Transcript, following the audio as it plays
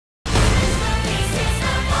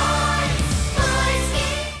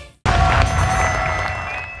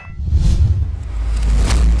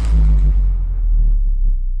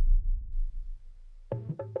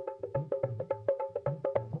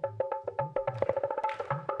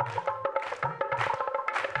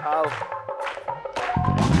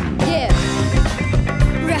Yeah.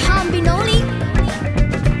 Rehan Binoli.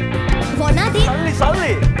 Vonadi.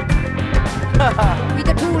 Salli. With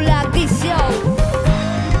a tool like this, yo.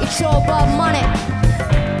 It's all about money.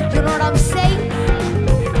 You know what I'm saying?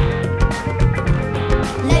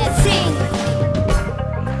 Let's sing.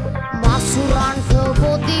 Masuran ke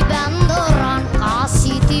bodi bandoran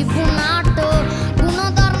kasih tipu nato guna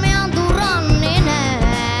dharmaya duranne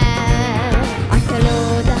naha atalo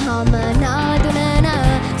dahama nadunana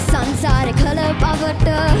sansare kala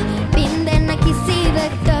pavata pin denna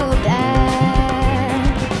kisiwekta bæ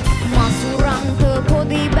masuran ke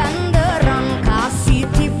bodi bandoran kasih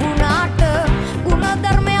tipu nato guna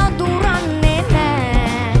dharmaya duranne naha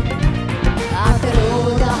atalo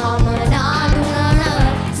dahama nadunana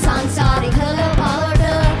sansare kala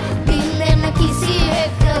pavata pin denna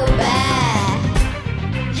kisiwekta bæ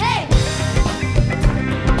hey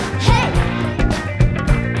hey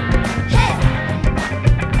hey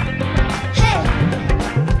hey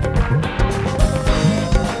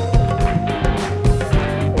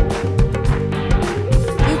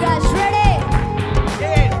you guys ready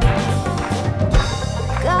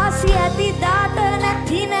kasi ati data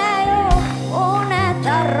nathi nayo ona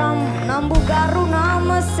taram nambu garu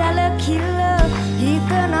nama salakilla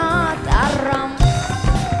hitana taram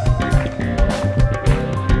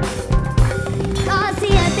kasi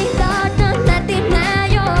ati data nathi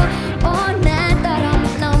nayo ona taram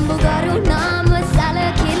nambu garu nama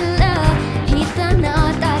salakilla hitana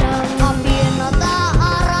taram api nada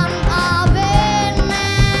aran avenne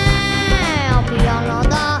api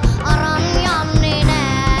nada aran yanne ne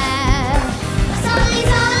salli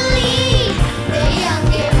salli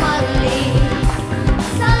deyange malli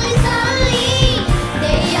salli salli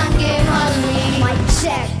deyange malli mic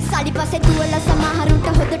check sadi passe duwala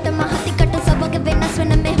samaharunta hodata mahatikata sabage venas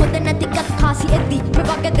wena me hoda nathikat khasi eddi me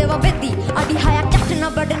wage dewa veddi adi hayak yattana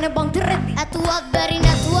badane bangtreddi atuwat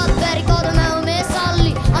beri kodana me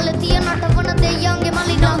salli alle tiyana natavana deyange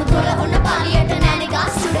malli nam thola ona paliyata nane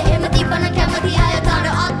gasuda emati bana kamathi aya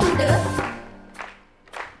tada atuda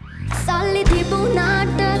salli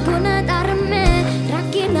tibunata guna dharme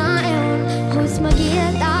rakina eon husma giya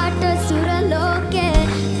data sura loke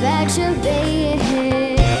vacha vehe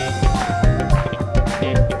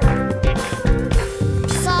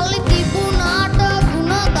salli tibunata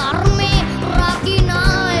guna dharme rakina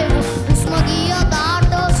eon husma giya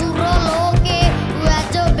data sura loke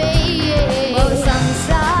vacha vehe o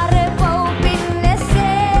sansare pau pinne se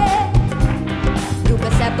duka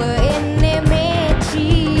sapa enne me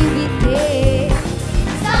ජීවිතේ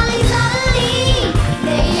salli salli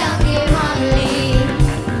deyange malli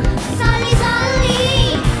salli salli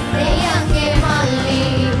deyange malli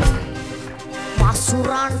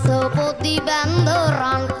masuranta podi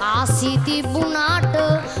bandoran kasi tibunata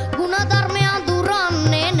guna dharmaya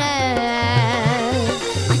duranne naha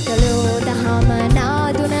atalo dahama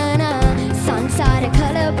nadunana sansara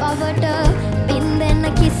kala pavata pin denna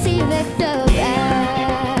kisiwekta bæ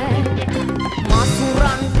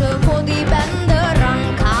masuranta podi bandaran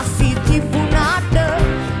kasi tibunata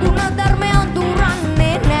guna dharmaya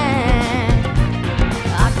duranne naha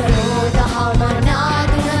atalo dahama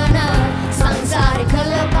nadunana sansare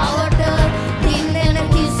kala pavata pin denna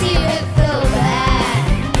kisiwekta bæ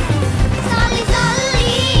salli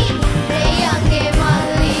salli deyange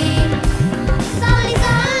malli salli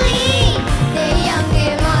salli deyange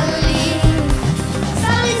malli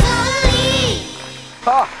salli salli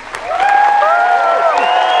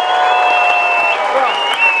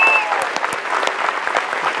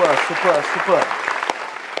Super.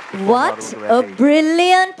 What a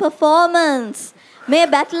brilliant performance. May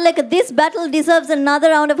battle like this battle deserves another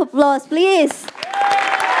round of applause, please.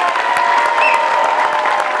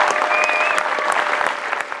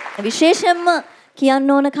 විශේෂයෙන්ම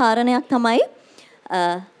කියන්න ඕන කාරණයක් තමයි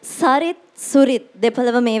සරිත් සුරිත්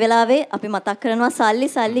දෙපළව මේ වෙලාවේ අපි මතක් කරනවා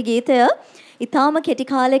සල්ලි ගීතය ඊටාම කෙටි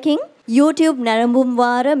කාලෙකින් YouTube නැරඹුම්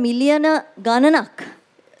වාර මිලියන ගණනක්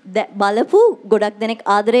බලපු ගොඩක් දෙනෙක්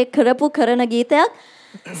ආදරය කරපු කරන ගීතයක්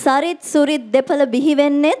සරිත් සුරිත් දෙපළ බිහි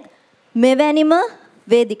වෙන්නේ මෙවැනිම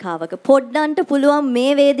වේදිකාවක පොඩ්ඩන්ට පුළුවන්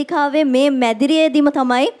මේ වේදිකාවේ මේ මැදිරියේදීම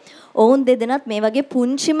තමයි ඔවුන් දෙදෙනාත් මේ වගේ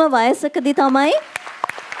පුංචිම වයසකදී තමයි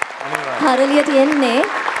හරලියට එන්නේ.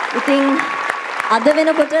 ඉතින් අද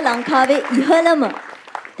වෙනකොට ලංකාවේ ඉහළම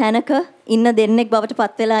තැනක ඉන්න දෙන්නෙක් බවට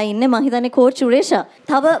පත් වෙලා ඉන්නේ මම හිතන්නේ කෝච් සුරේෂා.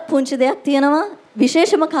 තව පුංචි දෙයක් තියෙනවා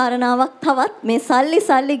විශේෂම කාරණාවක් තවත් මේ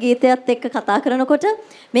සල්ලි ගීතයත් එක්ක කතා කරනකොට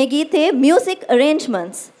මේ ගීතයේ මියුසික්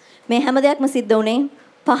arrangements මේ හැම දෙයක්ම සිද්ධ වුණේ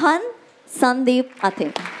පහන් සංදීප්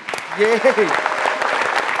අතෙන්.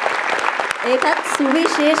 ඒකත්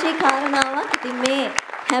සුවිශේෂී කාරණාවක්. ඉතින් මේ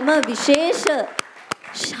හැම විශේෂයන්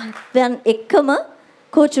එක්කම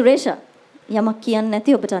කෝච් රේෂා යමක් කියන්නේ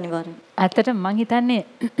නැති ඔබට අනිවාර්යෙන්. ඇත්තටම මම හිතන්නේ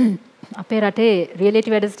අපේ රටේ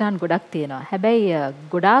රියැලිටි වැඩසටහන් ගොඩක් තියෙනවා. හැබැයි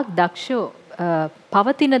ගොඩාක් දක්ෂෝ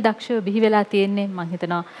පවතින දක්ෂෝ බිහි වෙලා තියෙන්නේ මම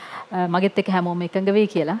හිතනවා මගෙත් එක්ක හැමෝම එකඟ වෙයි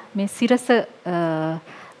කියලා. මේ සිරස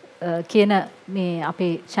කියන මේ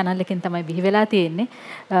අපේ channel එකෙන් තමයි බිහි වෙලා තියෙන්නේ.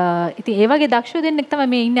 ඉතින් ඒ වගේ දක්ෂෝ දෙන්නෙක් තමයි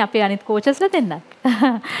මේ ඉන්නේ අපේ අනිත් කෝචස්ලා දෙන්නත්.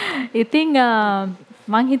 ඉතින්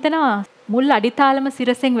මම හිතනවා මුල් අඩිතාලම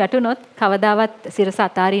සිරසෙන් වැටුනොත් කවදාවත් සිරස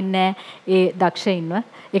අතාරින්නේ නැහැ ඒ දක්ෂයින්ව.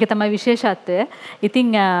 ඒක තමයි විශේෂත්වය. ඉතින්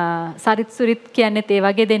සරිත් සුරිත් කියන්නේත් ඒ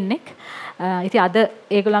වගේ දෙන්නෙක්. ඉතින් අද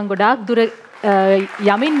ඒගොල්ලන් ගොඩාක් දුර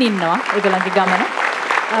යමින් ඉන්නවා ඒගොල්ලන්ගේ ගමන.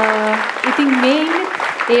 ඉතින් මේ ඉන්නේ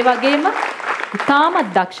ඒ වගේම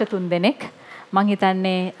ඉතාමත් දක්ෂ තුන් දෙනෙක්. මං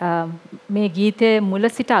හිතන්නේ මේ ගීතයේ මුල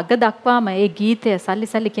සිට අග දක්වාම ඒ ගීතය සල්ලි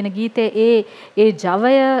සල්ලි කියන ගීතයේ ඒ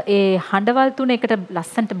ජවය ඒ හඬවල් තුන එකට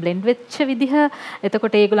ලස්සනට බ්ලෙන්ඩ් වෙච්ච විදිහ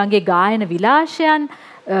එතකොට ඒගොල්ලන්ගේ ගායන විලාශයන්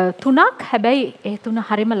තුනක් හැබැයි ඒ තුන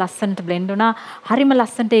හරිම ලස්සනට බ්ලෙන්ඩ් වුණා හරිම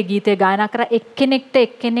ලස්සනට ඒ ගීතය ගායනා කරා එක්කෙනෙක්ට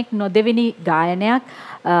එක්කෙනෙක් නොදෙවෙනි ගායනයක්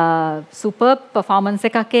සුපර් පර්ෆෝමන්ස්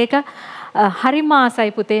එකක් ඒක හරිම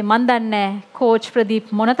ආසයි පුතේ මන් දන්නේ කෝච්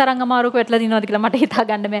ප්‍රදීප් මොනතරම් අමාරුවක වැටලා දිනවද කියලා මට හිතා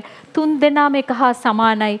ගන්න බෑ තුන් දෙනාම එක හා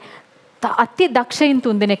සමානයි අති දක්ෂයින්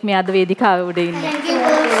තුන් දෙනෙක් මේ අද වේදිකාවේ උඩ ඉන්නේ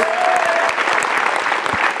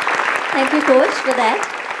Thank you coach for that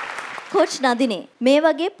coach නදිනේ මේ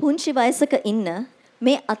වගේ පුංචි වයසක ඉන්න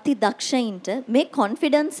මේ අති දක්ෂයින්ට මේ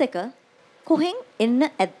කොන්ෆිඩන්ස් එක කොහෙන් එන්න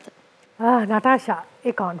ඇද්ද නටාෂා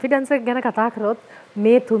ඒ කොන්ෆිඩන්ස් එක ගැන කතා කරොත්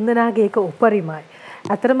මේ තුන් දෙනාගේ එක උපරිමයි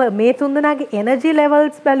අතරම මේ තුන්දෙනාගේ එනර්ජි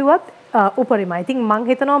ලෙවල්ස් බැලුවත් උපරිමයි. ඉතින් මම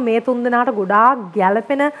හිතනවා මේ තුන්දෙනාට ගොඩාක්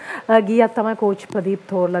ගැළපෙන ගීයක් තමයි කෝච් ප්‍රදීප්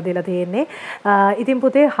තෝරලා දීලා තියෙන්නේ. ඉතින්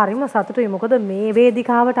පුතේ හරිම සතුටුයි. මොකද මේ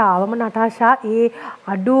වේදිකාවට ආවම නටාෂා ඒ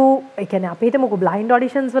අඩු ඒ කියන්නේ අපි හිතමුකෝ බ්ලයින්ඩ්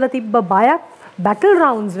ඔඩිෂන්ස් වල තිබ්බ බයක් බැටල්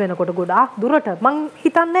රවුන්ඩ්ස් වෙනකොට ගොඩාක් දුරට මම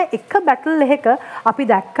හිතන්නේ එක බැටල් එකක අපි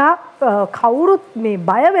දැක්කා කවුරුත් මේ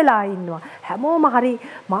බය වෙලා ඉන්නවා හැමෝම හරි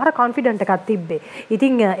මාර කොන්ෆිඩන්ට් එකක් තිබ්බේ.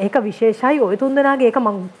 ඉතින් ඒක විශේෂයි ඔය තුන්දෙනාගේ ඒක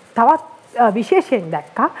මම තවත් විශේෂයෙන්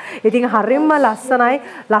දැක්කා. ඉතින් හරියම ලස්සනයි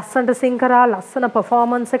ලස්සනට සිං කරා ලස්සන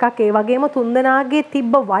පර්ෆෝමන්ස් එකක් ඒ වගේම තුන්දෙනාගේ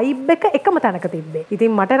තිබ්බ වයිබ් එක එකම තැනක තිබ්බේ.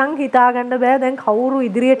 ඉතින් මට නම් හිතා ගන්න බෑ දැන් කවුරු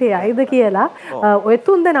ඉදිරියට යයිද කියලා. ඔය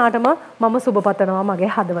තුන්දෙනාටම මම සුබ පතනවා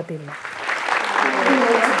මගේ හදවතින්ම.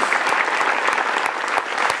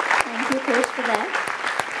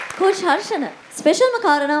 කෝච් හර්ෂණ ස්පෙෂල්ම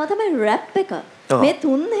කාරණාව තමයි රැප් එක. මේ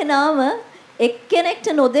තුන් දෙනාම එක්කෙනෙක්ට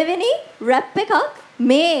නොදෙවෙනි රැප් එකක්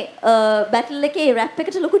මේ බැටල් එකේ රැප්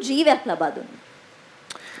එකට ලොකු ජීවයක් ලබා දුන්නා.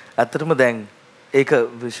 ඇත්තටම දැන් ඒක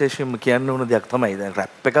විශේෂයෙන්ම කියන්න ඕන දෙයක් තමයි දැන්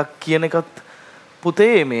රැප් එකක් කියන එකත්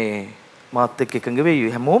පුතේ මේ මාත් එක්ක එකඟ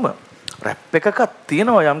වෙයි හැමෝම රැප් එකක්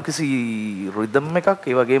තියෙනවා යම්කිසි රිද්ම් එකක්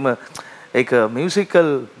ඒ වගේම ඒක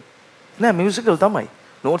මියුසිකල් නෑ මියුසිකල් තමයි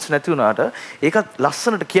නෝට්ස් නැති වුණාට ඒකත්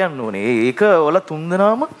ලස්සනට කියන්න ඕනේ. ඒක වල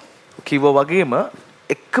තුන්දෙනාම කිව්වා වගේම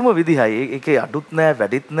එකම විදිහයි. ඒකේ අඩුත් නෑ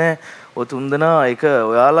වැඩිත් නෑ. ඔය තුන්දෙනා ඒක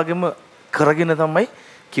ඔයාලගෙම කරගෙන තමයි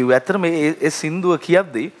කිව්වේ. ඇත්තටම මේ සින්දුව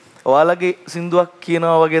කියද්දී ඔයාලගේ සින්දුවක්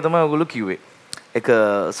කියනවා වගේ තමයි ඔයගොල්ලෝ කිව්වේ. ඒක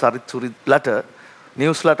සරිත් සුරිත්ලට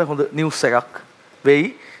නිවුස්ලට හොඳ නිවුස් එකක් වෙයි.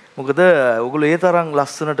 මොකද ඔයගොල්ලෝ ඒ තරම්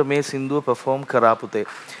ලස්සනට මේ සින්දුව පර්ෆෝම් කරා පුතේ.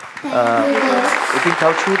 ඉතින්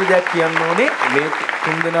තව චූටි දෙයක් කියන්න ඕනේ මේ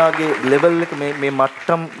තුන්දෙනාගේ ලෙවල් එක මේ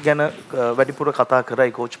මට්ටම් ගැන වැඩිපුර කතා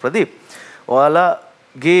කරයි කෝච් ප්‍රදීප්.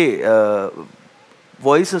 ඔයාලගේ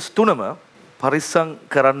වොයිසස් තුනම පරිස්සම්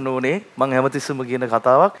කරන්න ඕනේ මම හැමතිස්සෙම කියන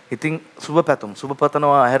කතාවක්. ඉතින් සුබ පැතුම් සුබ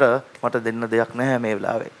පතනවා හැර මට දෙන්න දෙයක් නැහැ මේ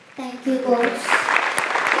වෙලාවේ. Thank you coach.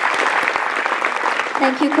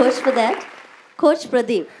 Thank you coach for that. Coach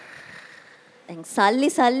Pradeep. දැන් සල්ලි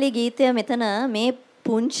සල්ලි ගීතය මෙතන මේ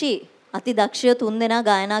පුංචි අති දක්ෂය තුන්දෙනා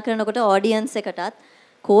ගායනා කරනකොට ඔඩියන්ස් එකටත්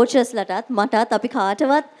කෝචස්ලටත් මටත් අපි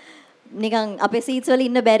කාටවත් නිකන් අපේ සීට්ස් වල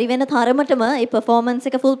ඉන්න බැරි වෙන තරමටම මේ පර්ෆෝමන්ස්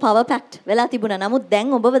එක ෆුල් පවර් පැක්ට් වෙලා තිබුණා. නමුත්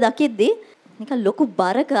දැන් ඔබව දකිද්දී නිකන් ලොකු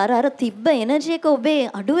බරක අර තිබ්බ එනර්ජි එක ඔබේ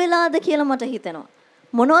අඩු වෙලාද කියලා මට හිතෙනවා.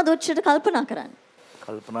 මොනවද ඔච්චර කල්පනා කරන්නේ?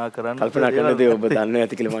 කල්පනා කරන දේ ඔබ දන්නේ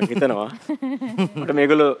ඇති කියලා මම හිතනවා. මට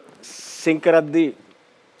මේගොල්ලෝ සිං කරද්දී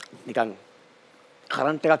නිකන්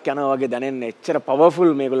කරන්ට් එකක් යනවා වගේ දැනෙන්නේ එච්චර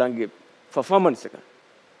පවර්ෆුල් මේගොල්ලන්ගේ පර්ෆෝමන්ස් එක.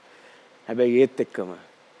 හැබැයි ඒත් එක්කම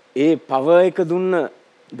ඒ පවර් එක දුන්න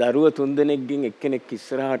දරුව තුන්දෙනෙක්ගෙන් එක්කෙනෙක්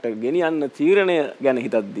ඉස්සරහට ගෙනියන්න තීරණය ගැන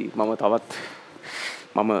හිතද්දී මම තවත්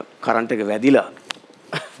කරන්ට් එක වැඩිලා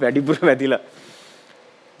වැඩිපුර වැඩිලා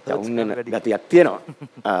යවුන්න ගතියක් තියෙනවා.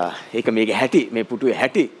 ඒක මේකේ හැටි මේ පුටුවේ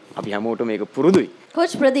හැටි අපි හැමෝටම මේක පුරුදුයි.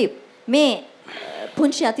 කෝච් ප්‍රදීප් මේ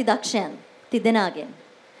පුංචි අති දක්ෂයන් තිදෙනාගෙන්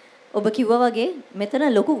ඔබ කිව්වා වගේ මෙතන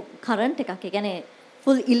ලොකු කරන්ට් එකක්. ඒ කියන්නේ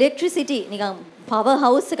ෆුල් ඉලෙක්ට්‍රිසිටි නිකන් පවර්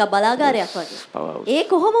හවුස් එක බලාගාරයක් වගේ. ඒ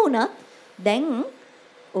කොහොම වුණත් දැන්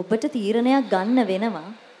ඔබට තීරණයක් ගන්න වෙනවා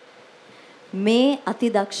මේ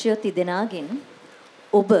අතිදක්ෂය තිදෙනාගෙන්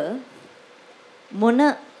ඔබ මොන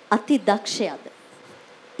අතිදක්ෂයද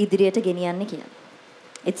ඉදිරියට ගෙනියන්නේ කියලා.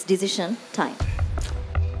 It's decision time.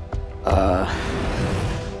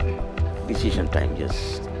 Decision time, yes.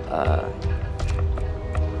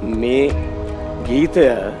 මේ ගීතය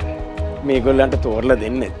මේගොල්ලන්ට තෝරලා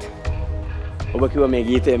දෙන්නෙත්. ඔබ කිව්වා මේ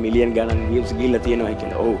ගීතය මිලියන් ගණන් views ගිහිල්ලා තියෙනවා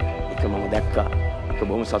කියලා. ඔව්. ඒක මම දැක්කා. ඒක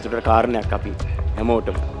බොහොම සතුටට කාරණයක් අපි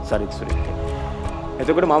හැමෝටම සරිත් සුරිත්.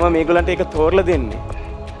 එතකොට මම මේගොල්ලන්ට ඒක තෝරලා දෙන්නේ.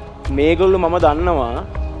 මේගොල්ලෝ මම දන්නවා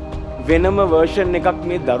වෙනම version එකක්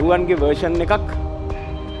මේ දරුවන්ගේ version එකක්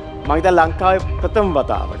මම හිතා ලංකාවේ ප්‍රථම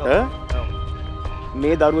වතාවට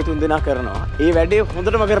මේ දරුවෝ තුන්දෙනා කරනවා. ඒ වැඩේ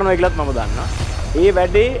හොඳටම කරනවා කියලාත් මම දන්නවා. ඒ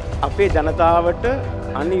වැඩේ අපේ ජනතාවට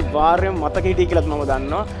අනිවාර්යයෙන් මතක හිටියි කියලාත් මම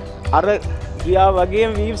දන්නවා. අර ගියා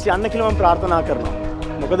වගේම වීව්ස් යන්න කියලා මම ප්‍රාර්ථනා කරනවා.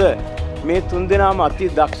 මොකද මේ තුන්දෙනාම අති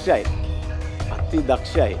දක්ෂයි. අති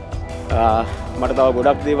දක්ෂයි. මට තව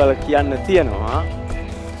ගොඩක් දේවල් කියන්න තියෙනවා.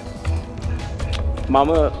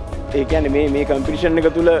 මම ඒ කියන්නේ මේ කම්පිටිෂන් එක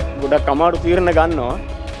තුල ගොඩක් අමාරු තීරණ ගන්නවා.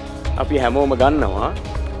 අපි හැමෝම ගන්නවා.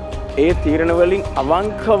 ඒ තීරණ වලින්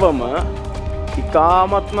අවංකවම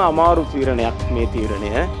ඉතාමත්ම අමාරු තීරණයක් මේ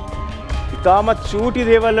තීරණය. ඉතාමත් චූටි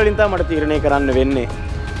දේවල් වලින් තමයි මට තීරණය කරන්න වෙන්නේ.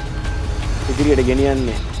 ඉදිරියට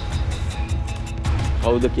ගෙනියන්නේ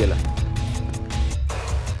කවුද කියලා.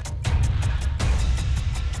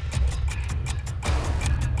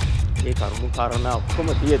 ඒ කරුණු කාරණා ඔක්කොම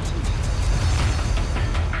තියෙද්දි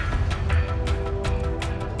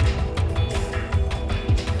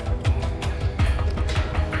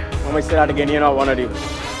මම ඉස්සරහට ගෙනියනවා Vonadi.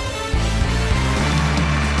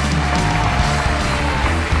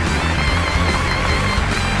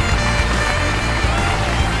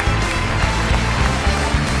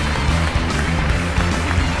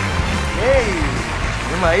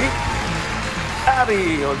 Hey, Harry,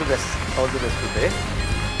 all the best today.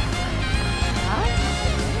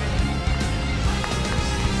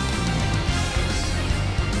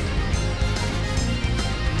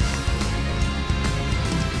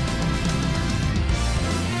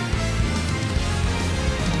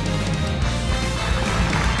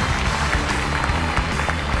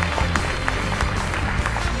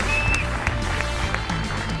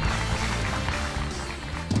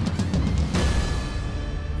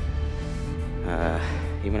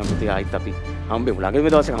 එහෙනම් පුතේ ආයිත් අපි හම්බෙමු. ළඟම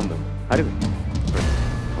දවසක හම්බෙමු. හරිද?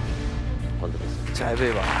 all the best. ජය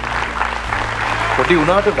වේවා. පොඩි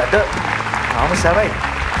උනාට වැඩ තාම සැරයි.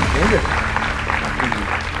 නේද?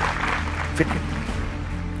 ෆිට්.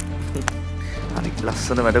 අනිත්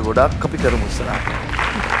ලස්සන වැඩ ගොඩක් අපි කරමු ඉස්සරහට.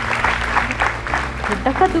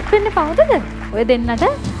 පොඩ්ඩක් දුක් වෙන්න පහදද? ඔය දෙන්නට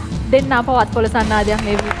දෙන්න අපවත් පොලසන්න ආදියක්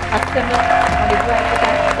මේ අත් කරනවා.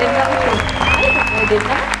 ඔය දෙන්න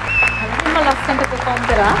ලස්සනට perform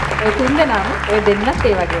කරා. ඔය තුන්දෙනාම ඔය දෙන්නත්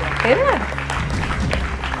ඒ වගේම. තේරුණාද?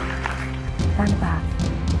 තන්පා.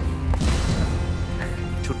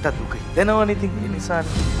 චුට්ටක් දුක හිතෙනවනේ ඉතින් ඒ නිසා.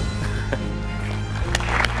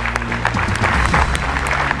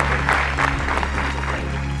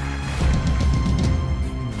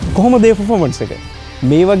 කොහොමද මේ performance එක?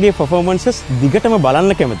 මේ වගේ performances දිගටම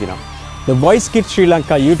බලන්න කැමති නම් The Voice Kids Sri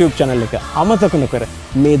Lanka YouTube channel එක අමතක නොකර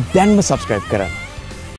මේ දැන්ම subscribe කරන්න.